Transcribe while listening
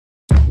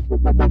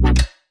Hi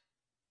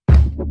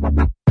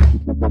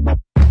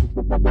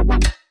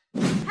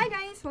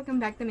guys!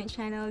 Welcome back to my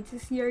channel.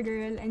 This is your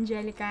girl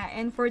Angelica,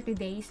 and for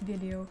today's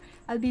video,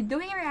 I'll be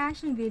doing a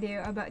reaction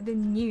video about the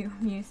new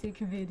music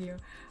video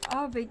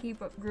of a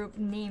K-pop group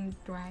named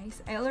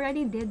Twice. I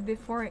already did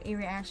before a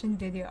reaction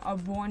video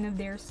of one of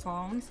their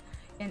songs,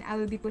 and I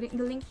will be putting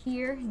the link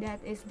here.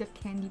 That is the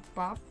Candy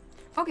Pop.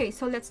 Okay,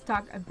 so let's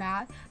talk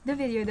about the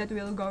video that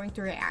we're going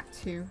to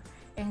react to.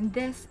 And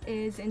this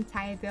is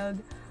entitled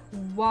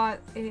What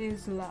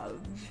is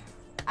Love?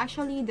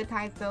 Actually, the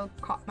title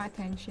caught my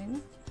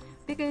attention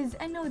because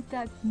I know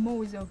that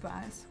most of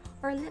us,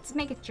 or let's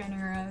make it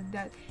general,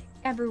 that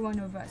every one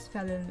of us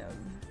fell in love,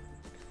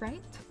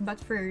 right? But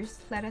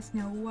first, let us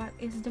know what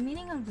is the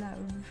meaning of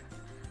love.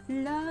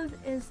 Love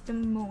is the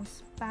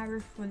most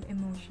powerful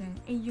emotion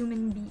a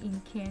human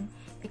being can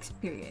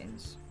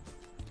experience.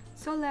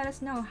 So let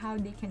us know how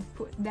they can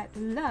put that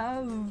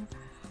love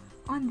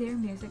on their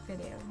music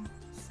video.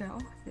 So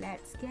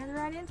let's get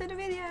right into the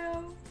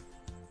video.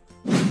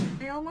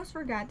 I almost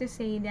forgot to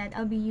say that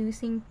I'll be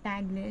using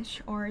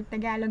Taglish or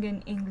Tagalog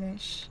and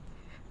English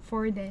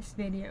for this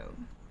video.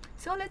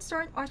 So let's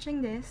start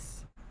watching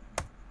this.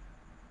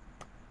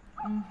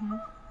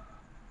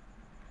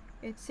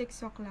 It's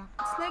 6 o'clock.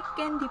 It's like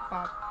Candy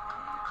Pop.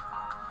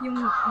 Yung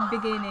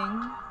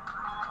beginning.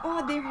 Oh,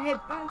 their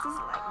headbands is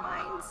like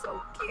mine. So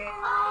cute.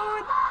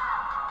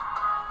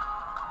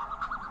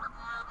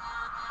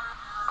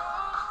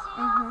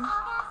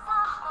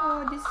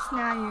 Oh, this is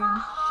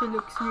Nayeon. She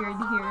looks weird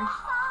here.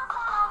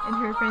 And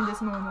her friend is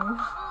Momo.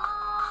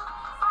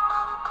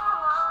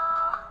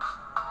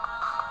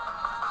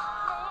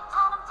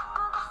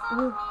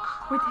 Oh,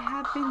 what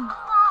happened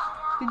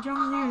to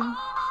Jonghyun?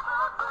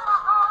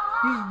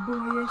 His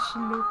boyish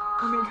look.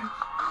 Oh my gosh.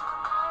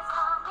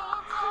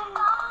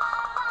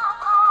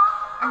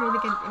 I really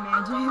can't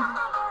imagine.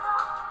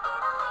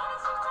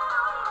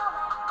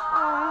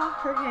 Oh,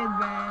 her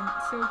headband.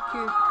 So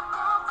cute.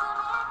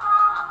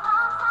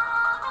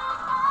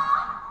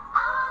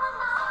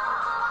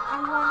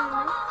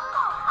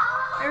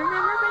 I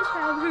remember my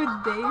childhood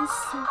days.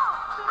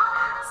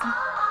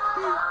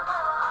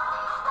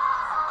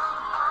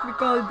 We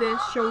called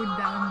this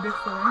showdown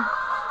before.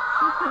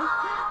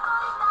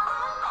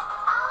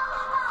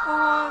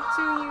 Oh,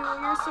 to you,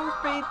 you're so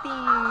pretty.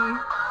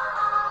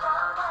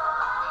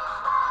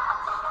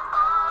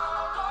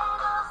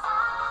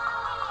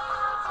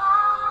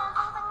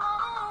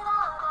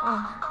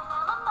 Oh.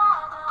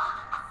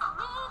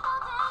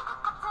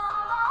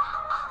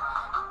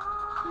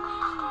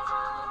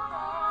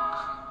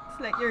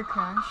 Like your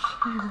crush.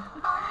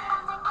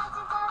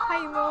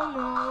 Hi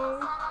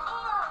Momo.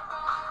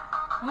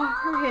 Oh,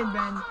 her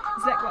headband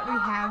is like what we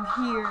have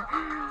here.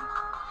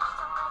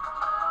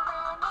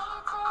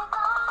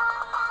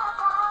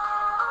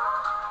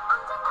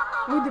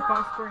 Oh, the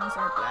popcorns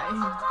are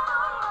flying.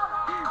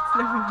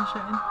 Slow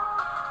motion.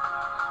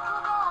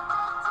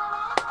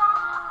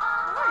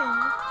 Hi.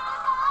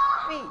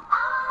 Wait.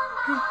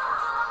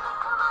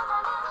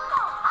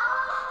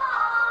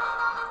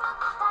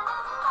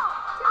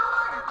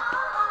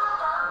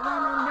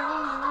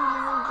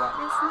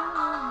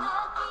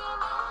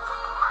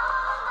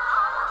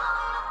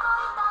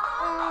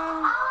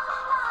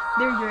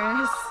 Their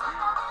dress,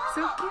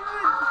 so cute,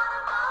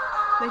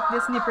 like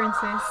Disney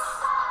princess.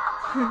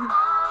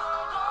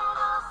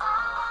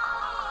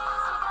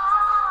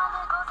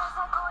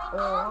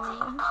 Oh,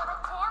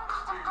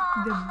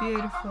 the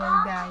beautiful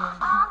Diane.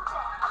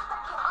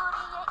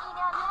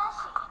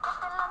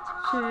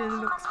 She really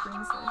looks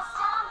princess.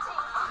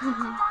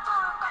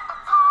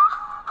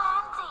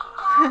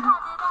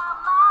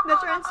 The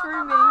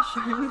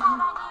transformation.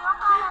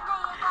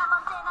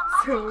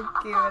 So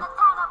cute.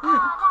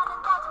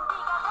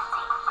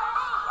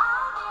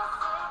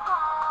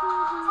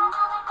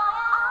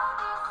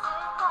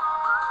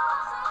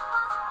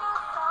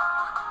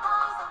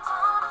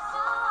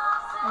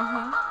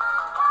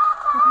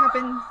 What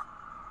happened?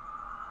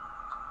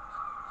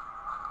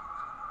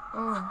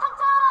 Oh,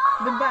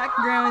 the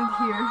background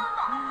here.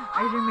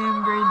 I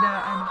remember the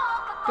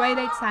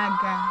Twilight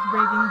Saga,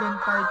 Breaking Dawn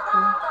Part 2.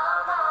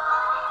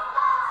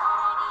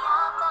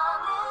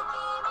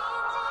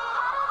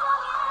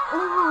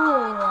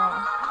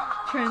 Oh,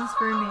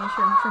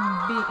 transformation from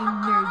being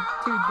nerd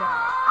to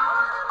that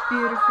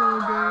beautiful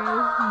girl,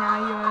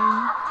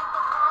 Nayeon.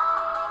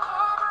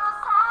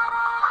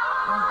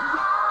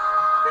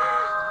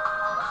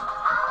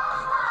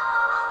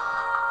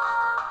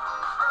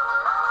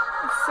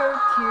 So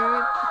cute.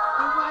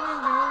 I wanna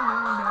know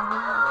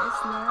what is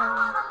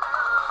love.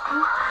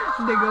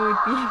 The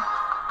goatee.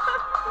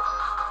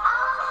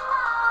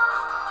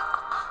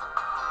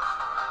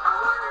 I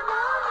wanna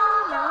know.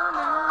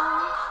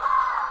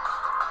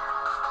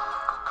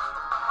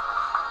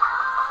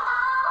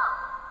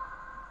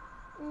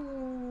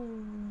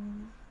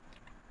 Ooh.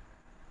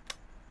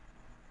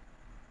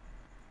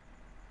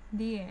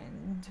 The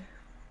end.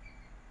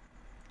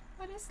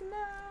 What is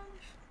love?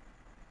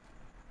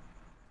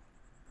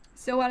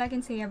 So what I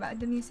can say about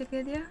the music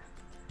video?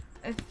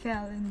 I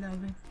fell in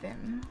love with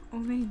them. Oh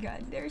my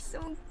god, they're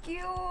so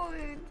cute!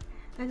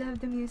 I love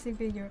the music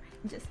video.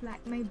 Just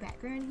like my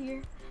background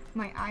here,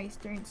 my eyes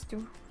turns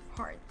to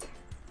heart.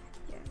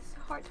 Yes,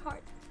 heart,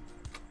 heart.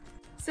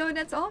 So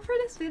that's all for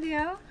this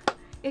video.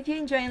 If you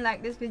enjoy and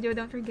like this video,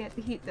 don't forget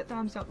to hit the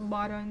thumbs up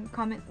button,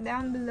 comment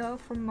down below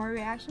for more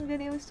reaction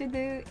videos to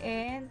do,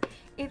 and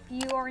if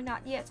you are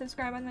not yet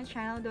subscribed on my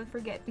channel, don't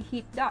forget to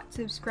hit that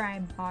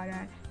subscribe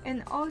button,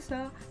 and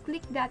also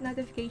click that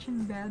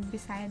notification bell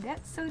beside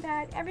that so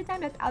that every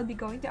time that I'll be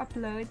going to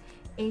upload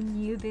a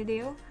new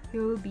video,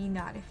 you will be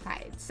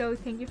notified. So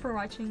thank you for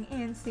watching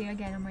and see you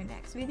again on my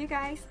next video,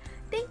 guys.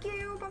 Thank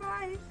you.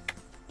 Bye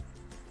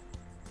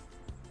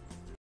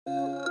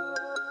bye.